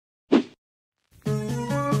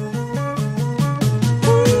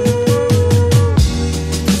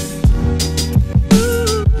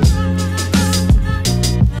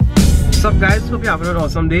hope you're having an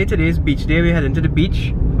awesome day. Today's beach day. We're heading to the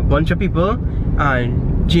beach. A bunch of people.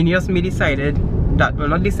 And Genius me decided that, well,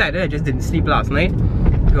 not decided, I just didn't sleep last night.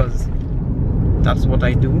 Because that's what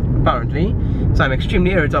I do, apparently. So I'm extremely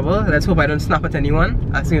irritable. Let's hope I don't snap at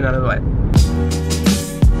anyone. I'll see you in another while.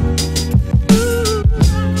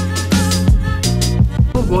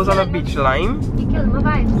 Goes on a beach line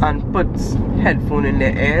and puts headphone in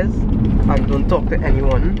their ears and don't talk to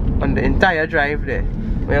anyone on the entire drive there.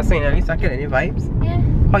 We are saying, at least I kill any vibes? Yeah.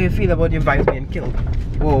 How you feel about your vibes being killed?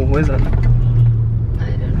 Whoa, what is that? I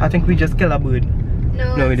don't know. I think we just killed a bird.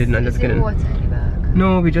 No, we didn't. I'm just kidding. Water in the bag.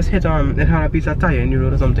 No, we just hit it had a piece of tire in the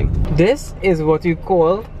road or something. This is what you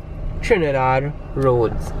call Trinidad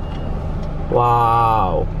roads.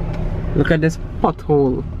 Wow. Look at this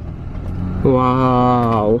pothole.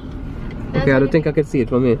 Wow. Okay, I don't think I can see it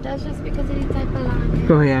from here. That's just because of the type of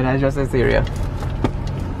land. Oh yeah, that's just this area.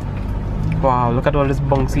 Wow, look at all this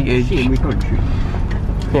bouncy edge. Shame country.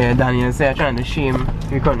 Yeah, Daniel said trying to shame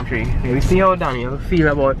the country. Yeah, we see how Daniel feel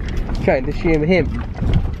about trying to shame him.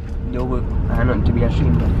 No, I not to be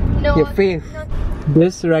ashamed of. No. Your face.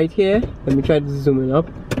 This right here, let me try to zoom it up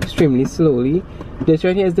extremely slowly. This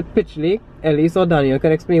right here is the pitch lake. Elise or Daniel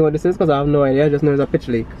can explain what this is because I have no idea. I just know it's a pitch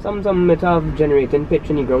lake. Some might have generating pitch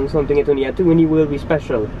in the ground, something it only have two in the world be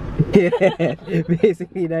special. Yeah,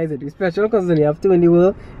 basically that is it. Be special because only have two in the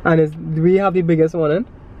world and we have the biggest one. And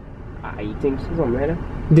I think so, something like that.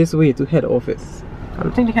 This way to head office. I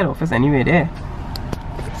don't think the head office anywhere there.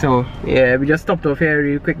 So yeah, we just stopped off here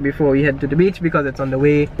real quick before we head to the beach because it's on the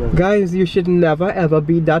way. Guys, you should never ever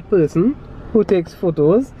be that person who takes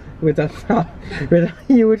photos with a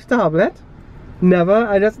huge tablet. Never.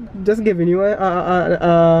 I just giving you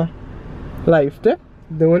a life tip.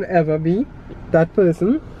 Don't ever be that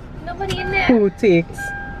person Nobody in there. who takes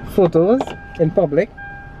photos in public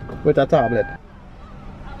with a tablet.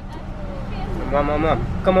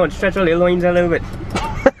 Mom, come on, stretch your little loins a little bit.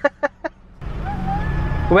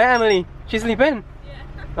 Where Emily? She's sleeping? Yeah.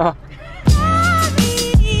 Oh.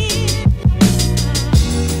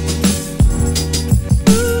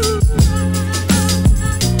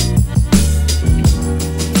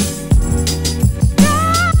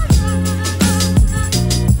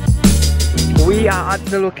 We are at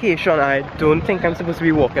the location. I don't think I'm supposed to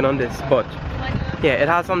be walking on this, but yeah, it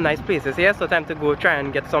has some nice places here, so time to go try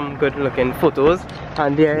and get some good looking photos.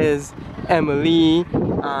 And there is Emily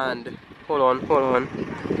and hold on.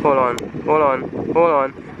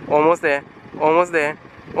 Almost there.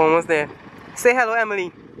 Say hello,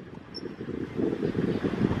 Emily.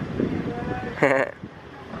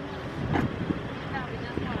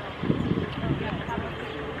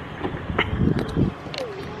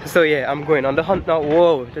 So yeah, I'm going on the hunt now.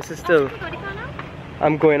 Whoa, this is still...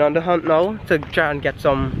 I'm going on the hunt now to try and get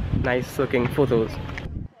some nice looking photos.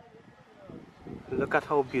 Look at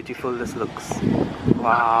how beautiful this looks.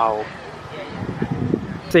 Wow.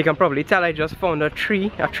 So you can probably tell I just found a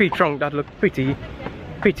tree trunk that looked pretty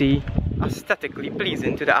aesthetically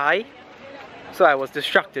pleasing to the eye. So I was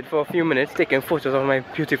distracted for a few minutes taking photos of my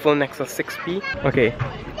beautiful Nexus 6P. Okay,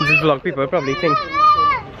 this vlog people probably think...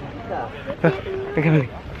 Okay.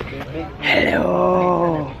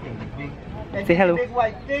 Hello! Say hello.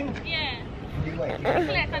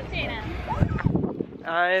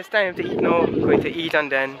 It's time to eat now. Going to eat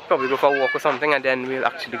and then probably go for a walk or something and then we'll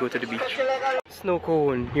actually go to the beach. Snow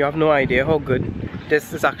cone. You have no idea how good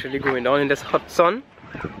this is actually going on in this hot sun.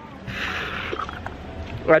 I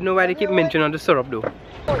don't know why they keep mentioning on the syrup though.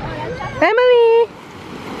 Emily!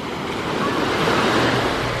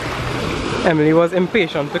 Emily was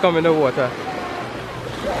impatient to come in the water.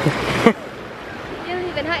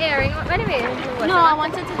 Her earring. Anyway, no, I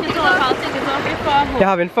wanted to take it off. I'll take it off before. You're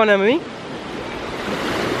having fun, Emily?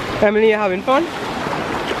 Emily, you're having fun?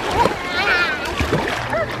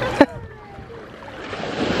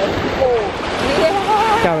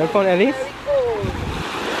 You're having fun, Elise?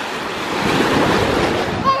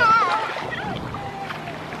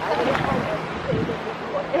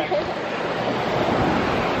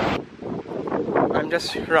 I'm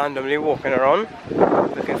just randomly walking around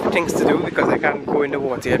looking for things to do because I can't go in the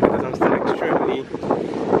water yet because I'm still extremely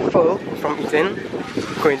full from eating.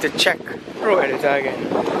 Going to check Pro Editor again.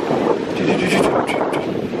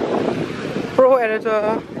 Pro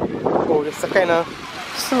Editor. Oh, this is a kind of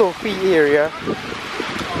slopey area.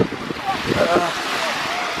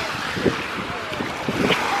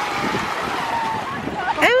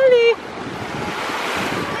 Emily!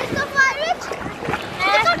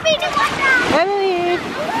 Emily!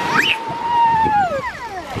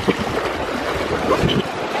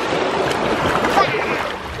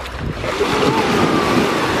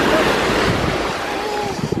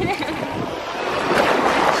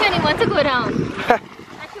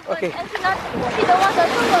 Okay. And she don't want us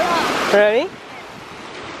to hold her. Ready?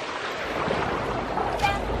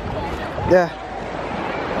 Yeah.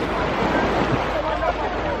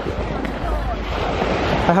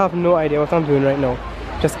 I have no idea what I'm doing right now.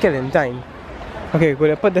 Just killing time. Okay, we're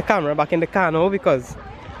gonna put the camera back in the car now because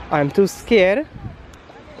I'm too scared.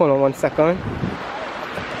 Hold on 1 second.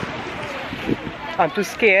 I'm too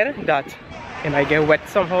scared that it might get wet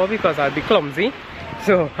somehow because I'll be clumsy.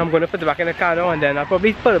 So I'm gonna put it back in the car now and then I'll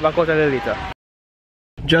probably put it back out a little later.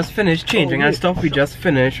 Just finished changing and stuff. We just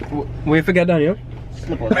finished. Wait, forget Daniel.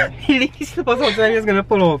 Slippers. He slippers out and he's gonna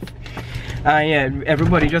pull off. Yeah,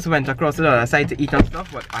 everybody just went across to the other side to eat and stuff,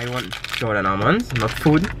 but I want Jordan almonds, not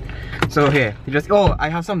food. So here, I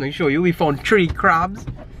have something to show you. We found 3 crabs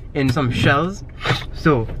in some shells.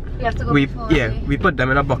 So We have to go we put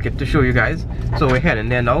them in a bucket to show you guys. So we're heading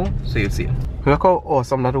there now, so you'll see. Look how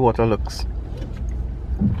awesome that water looks.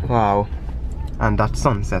 Wow. And that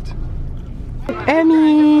sunset.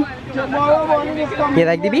 Emmy! You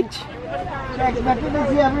like the beach?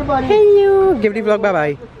 Hello! Give the vlog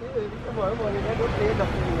bye-bye.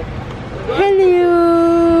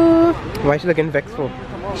 Hello! Why is she looking vexed for?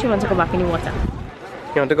 She wants to go back in the water.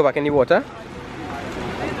 You want to go back in the water?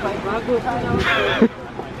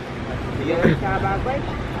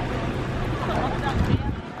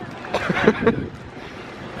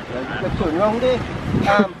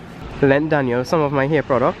 Lend Daniel some of my hair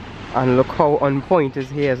product and look how on point his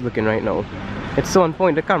hair is looking right now. It's so on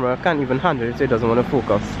point the camera can't even handle it, so it doesn't want to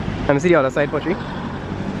focus. Let me see the other side, Potri.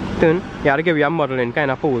 Turn. You have to give you a modeling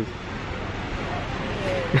kind of pose.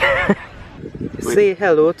 Say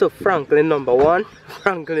hello to Franklin number 1,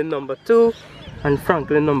 Franklin number 2, and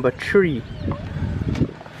Franklin number 3.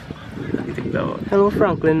 Hello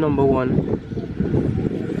Franklin number 1.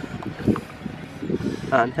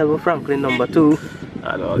 And hello Franklin number 2.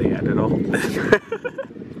 I don't know.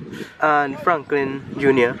 And Franklin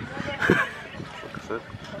Jr.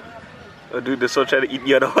 Oh, dude, they're so trying to eat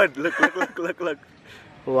the other one. Look.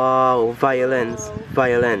 Wow, violence.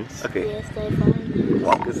 Okay. Yes, they're fine.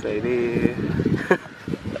 Walk aside there.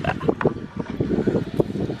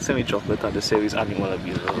 Semi-chocolate and the series animal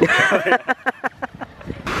abuse.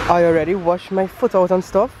 I already washed my foot out and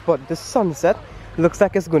stuff, but the sunset looks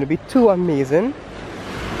like it's going to be too amazing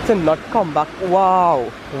to not come back. Wow,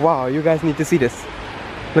 you guys need to see this.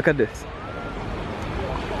 Look at this.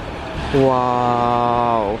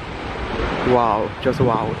 Wow, just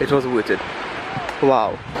wow, it was worth it.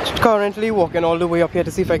 Wow. Currently walking all the way up here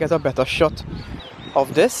to see if I get a better shot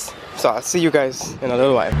of this. So I'll see you guys in a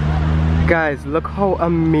little while. Guys, look how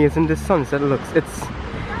amazing this sunset looks. It's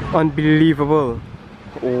unbelievable.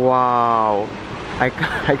 Wow. I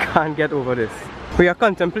can't get over this. We are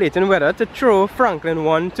contemplating whether to throw Franklin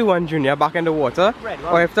 1, 2 and Junior back in the water,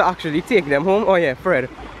 or if to actually take them home. Oh yeah, Fred.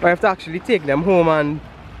 Or if to actually take them home and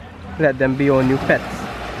let them be our new pets.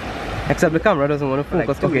 Except the camera doesn't want to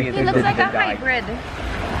focus. Okay. He looks like a hybrid.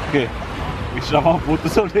 Okay. We should have a vote or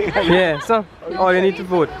something. Yeah, so all you need to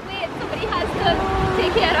vote. Wait, somebody has to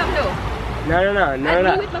take care of them. No.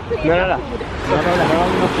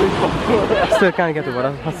 Still can't get over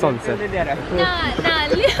that sunset. Nah.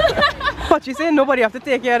 But she said nobody have to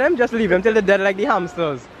take care of them, just leave them till they're dead like the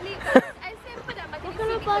hamsters. I said put them back in the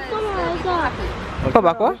sea. Put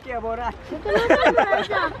back what? That's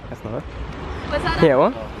not it. What's that? Yeah,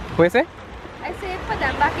 what? What you say? I said put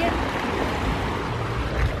them back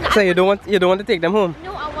in. So you don't want to take them home?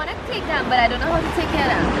 No, I want to take them, but I don't know how to take care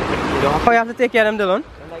of them. How you have to take care of them, Dylan?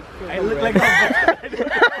 I look like a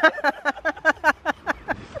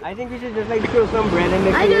I think we should just like throw some bread in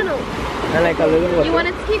the I don't know. and like a little water. You want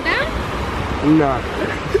to keep them? No.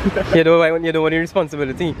 You don't want the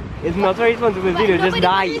responsibility. It's not your responsibility, they'll just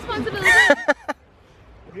die. Responsibility.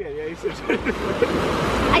 Yeah,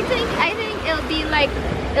 I think it'll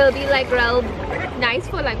be like real nice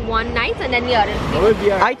for like one night and then the other.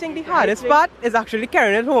 I think the hardest part is actually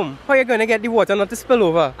carrying it home. How you gonna get the water not to spill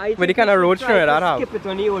over with the kind of road Trinidad have? Skip it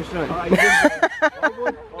on the ocean.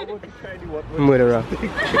 Murderer.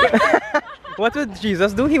 What would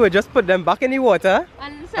Jesus do? He would just put them back in the water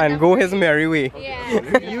and go his merry way.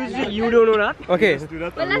 Yeah. You don't know that? Okay.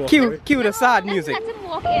 Cue the sad music. Let him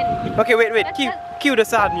walk in. Okay, wait. Cue the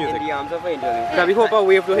sad music. The arms of angels. Can we hope our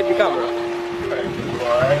wave to hit the camera?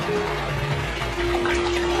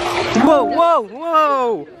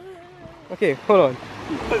 Whoa! Okay, hold on.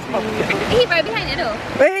 He right behind you though.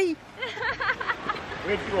 Hey!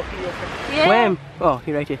 Yeah. Wham! Oh,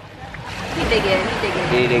 he right here. He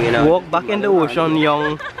digging. Walk back in the ocean,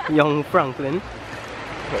 young Franklin.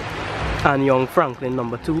 And young Franklin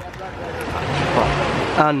number 2.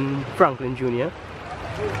 And Franklin Jr.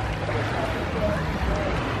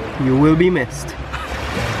 You will be missed.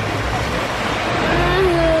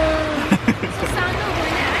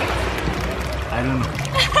 I don't know.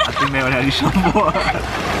 I think they already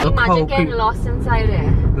shampoo. Imagine getting lost inside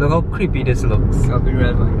there. Look how creepy this looks. I'll be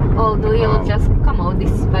real fine. Although you'll just come out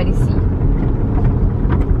this by the sea.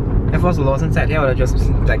 If I was lost inside here, I would have just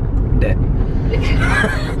like dead.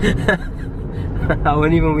 I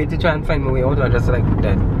wouldn't even wait to try and find my way out. I would just like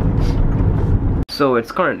dead. So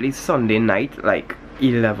it's currently Sunday night, like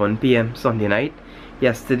 11 p.m. Sunday night.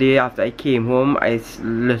 Yesterday after I came home, I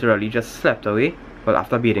literally just slept away. Well,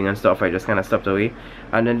 after bathing and stuff, I just kind of slept away.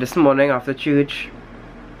 And then this morning after church,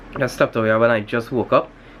 I slept away when I just woke up.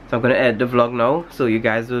 So I'm gonna edit the vlog now. So you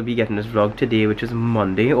guys will be getting this vlog today, which is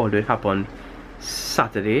Monday, although it happened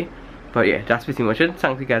Saturday. But yeah, that's pretty much it.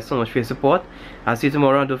 Thank you guys so much for your support. I'll see you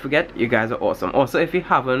tomorrow, and don't forget, you guys are awesome. Also, if you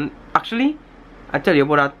haven't, actually, I'll tell you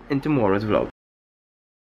about that in tomorrow's vlog.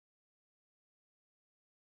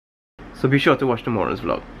 So be sure to watch tomorrow's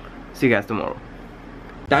vlog. See you guys tomorrow.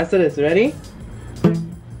 Dance to this, ready?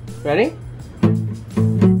 Ready?